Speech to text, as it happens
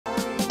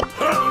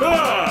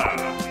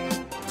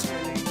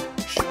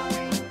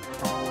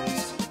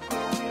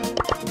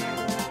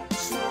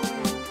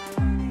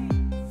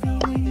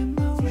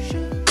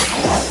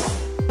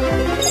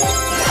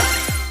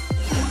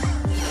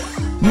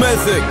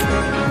Terrific!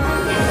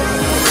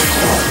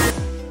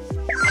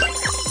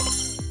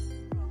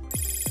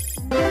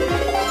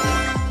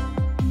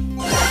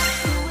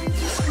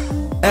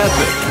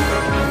 Epic!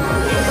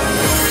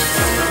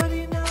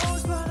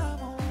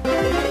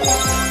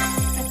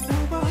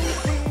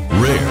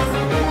 Rare!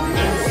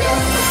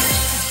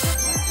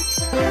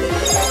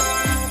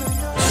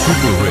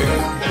 Super rare!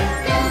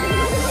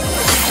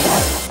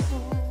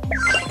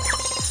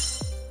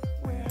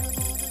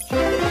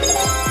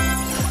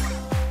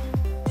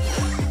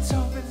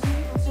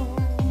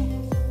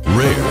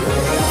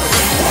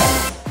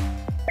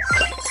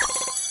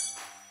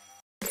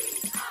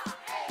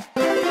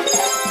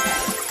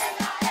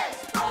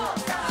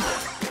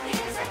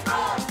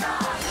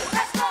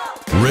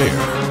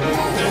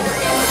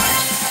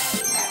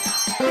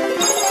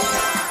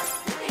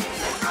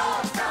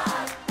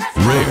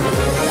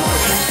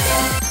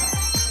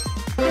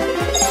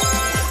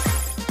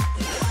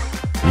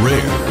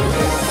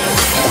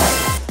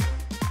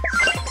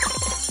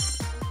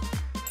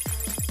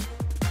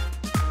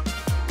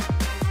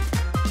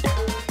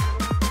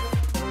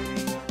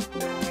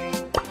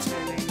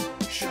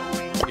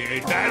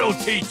 That'll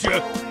teach you.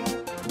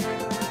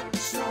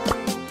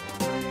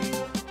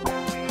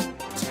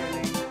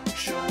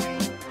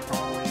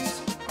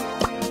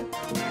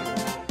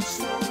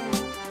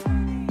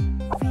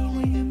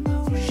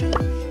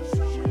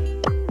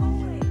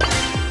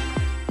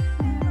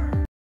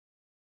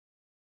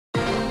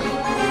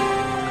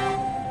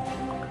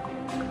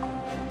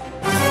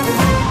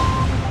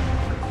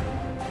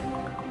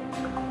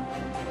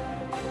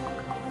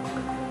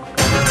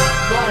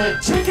 Got a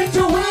ticket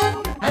to win,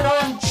 and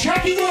I'm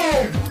checking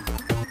in!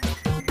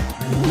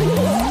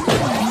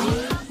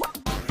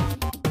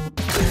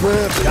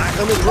 Back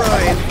on the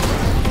grind.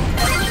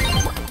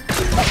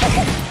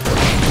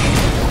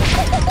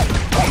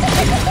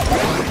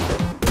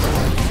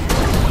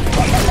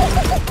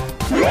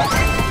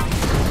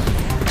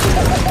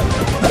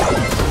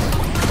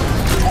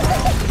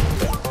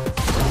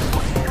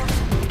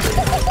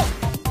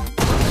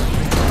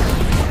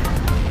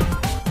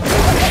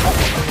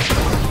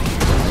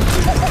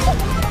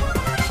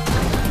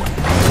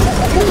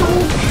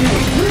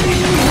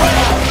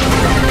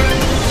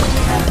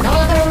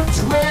 Another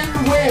twin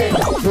win!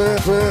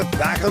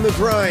 Back on the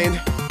grind.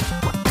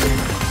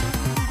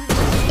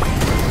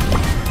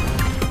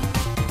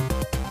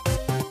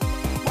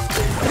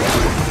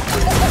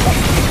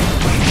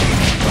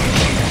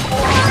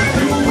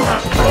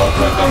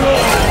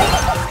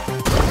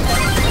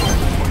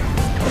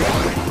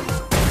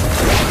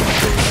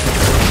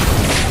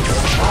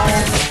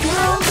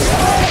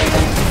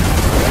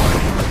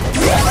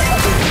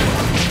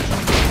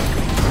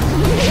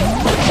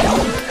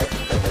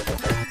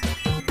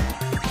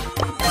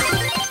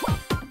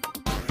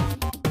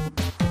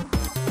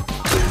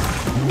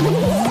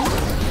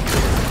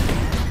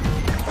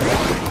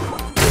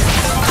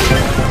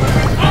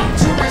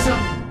 Optimism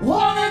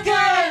won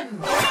again!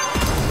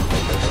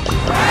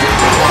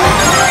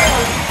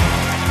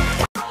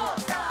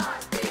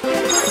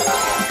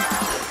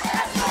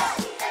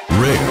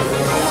 Rare.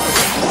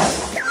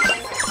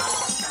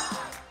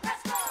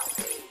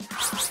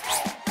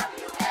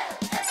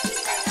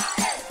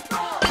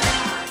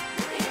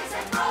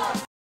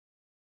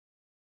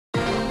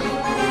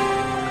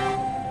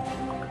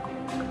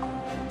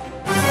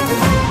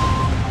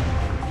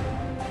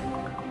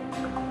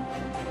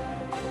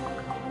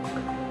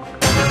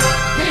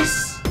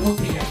 This will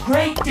be a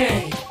great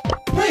day!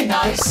 Play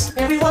nice,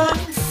 everyone!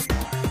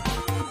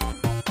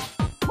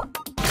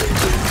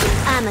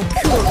 I'm a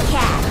cool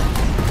cat.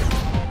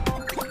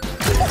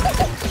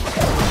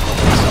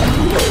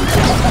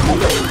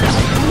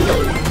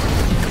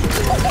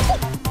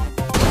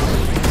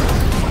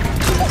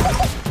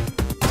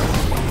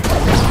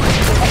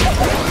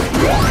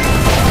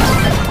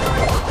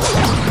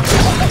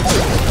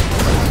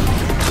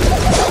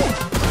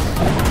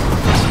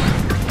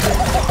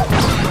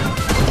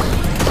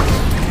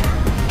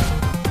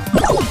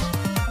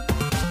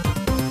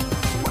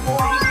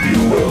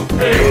 You will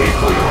pay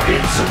for your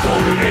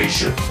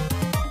insubordination.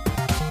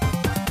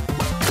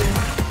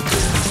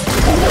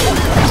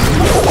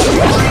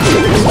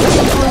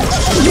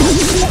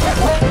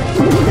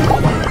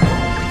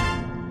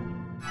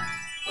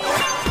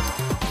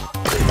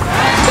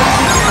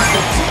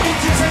 Ticket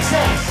to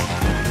success!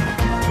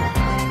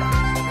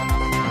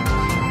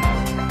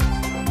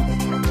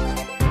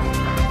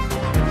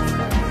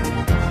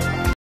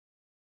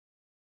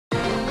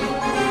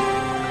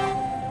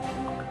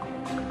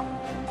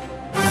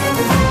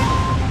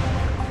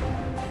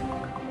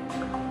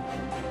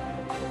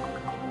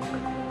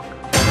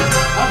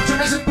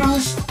 Optimism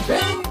boost,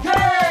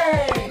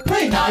 Benkei!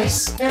 Play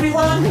nice,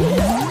 everyone!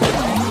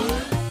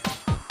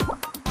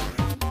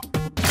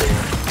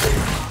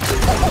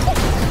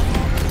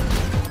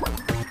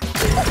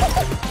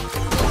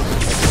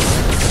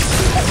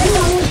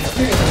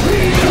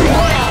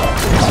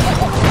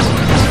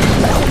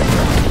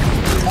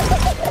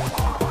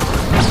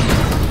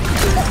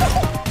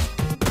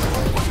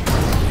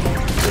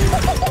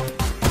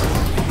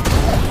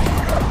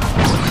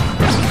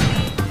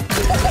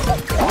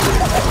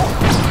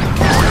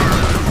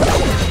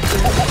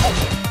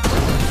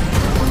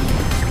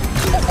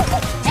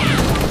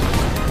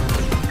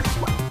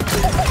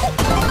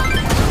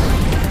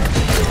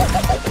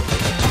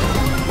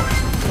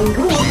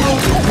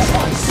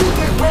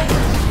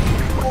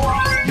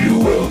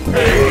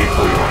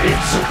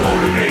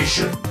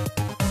 insubordination.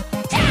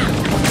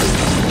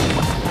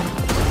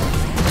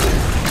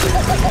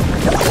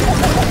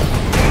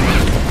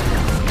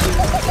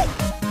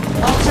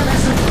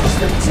 Optimism is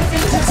the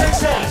ticket to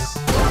success.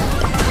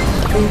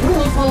 The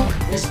rule book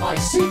is my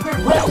secret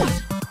weapon.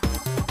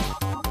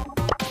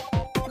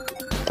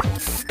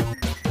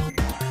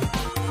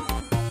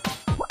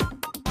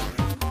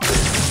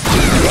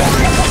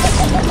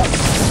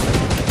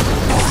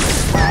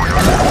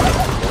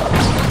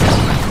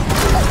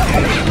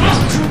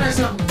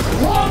 Optimism,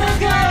 won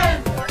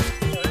again!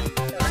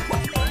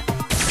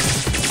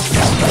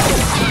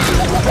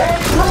 They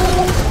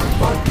rule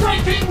for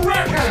breaking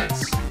records!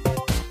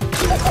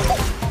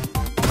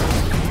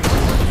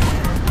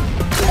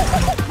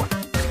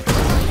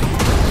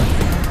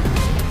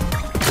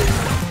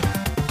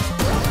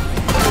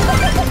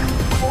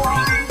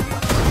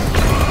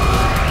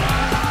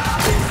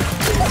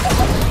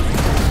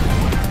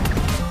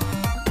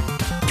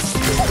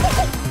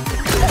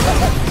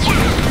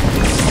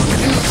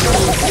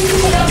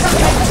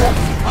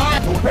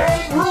 I'm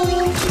obeying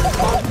rules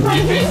for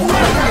breaking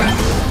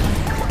records!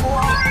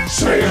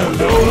 Say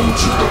hello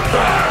to the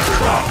bad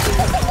cop.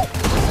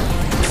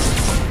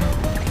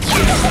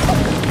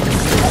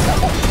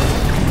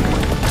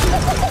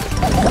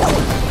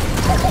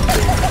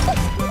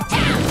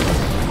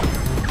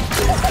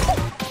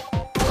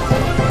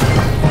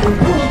 The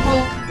rule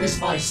book is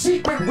my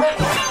secret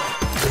weapon.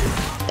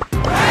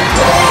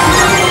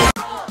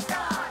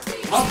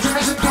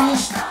 Optimism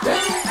boost in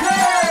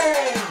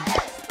play!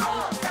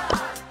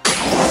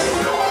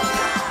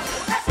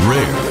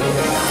 Rare.